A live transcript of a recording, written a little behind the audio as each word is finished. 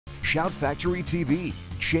Shout Factory TV,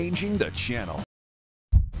 changing the channel.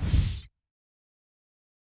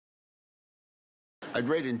 I'd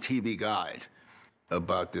read in TV Guide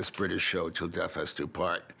about this British show, Till Death Us Do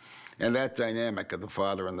Part, and that dynamic of the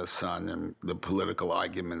father and the son and the political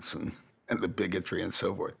arguments and the bigotry and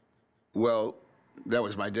so forth. Well, that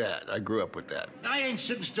was my dad. I grew up with that. I ain't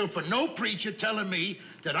sitting still for no preacher telling me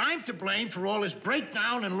that I'm to blame for all this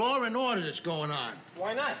breakdown in law and order that's going on.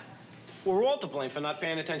 Why not? We're all to blame for not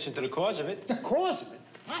paying attention to the cause of it. The cause of it?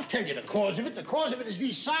 I'll tell you the cause of it. The cause of it is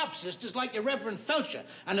these sob sisters like your Reverend Felcher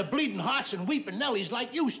and the bleeding hearts and weeping Nellies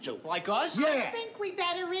like used to. Like us? Yeah. I think we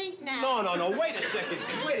better eat now. No, wait a second.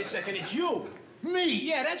 Wait a second, it's you. Me?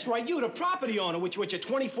 Yeah, that's right, you, the property owner, with your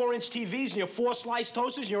 24-inch TVs and your 4-slice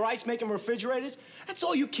toasters and your ice-making refrigerators. That's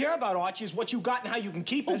all you care about, Archie, is what you got and how you can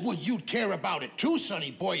keep it. Oh, well, you'd care about it too,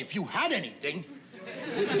 sonny boy, if you had anything.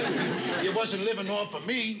 You wasn't living on for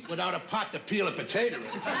me without a pot to peel a potato in.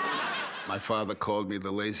 My father called me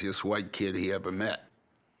the laziest white kid he ever met.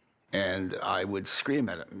 And I would scream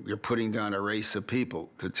at him, "You're putting down a race of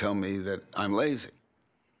people to tell me that I'm lazy."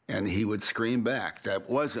 And he would scream back. That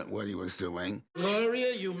wasn't what he was doing.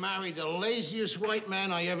 Gloria, you married the laziest white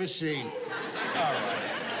man I ever seen.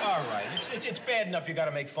 All right. It's bad enough you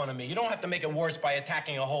gotta make fun of me. You don't have to make it worse by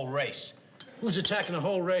attacking a whole race. Who's attacking the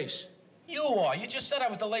whole race? You are. You just said I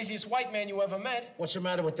was the laziest white man you ever met. What's the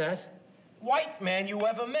matter with that? White man you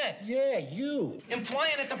ever met. Yeah, you.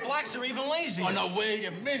 Implying that the blacks are even lazier. Oh, no, wait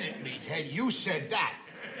a minute, meathead. You said that,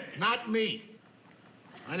 not me.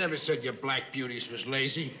 I never said your black beauties was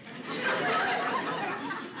lazy.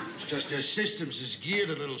 It's just their systems is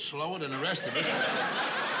geared a little slower than the rest of us.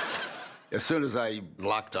 As soon as I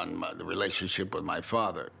locked on the relationship with my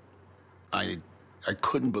father, I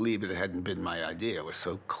couldn't believe it hadn't been my idea. It was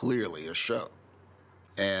so clearly a show.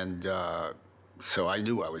 And so I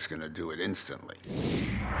knew I was going to do it instantly.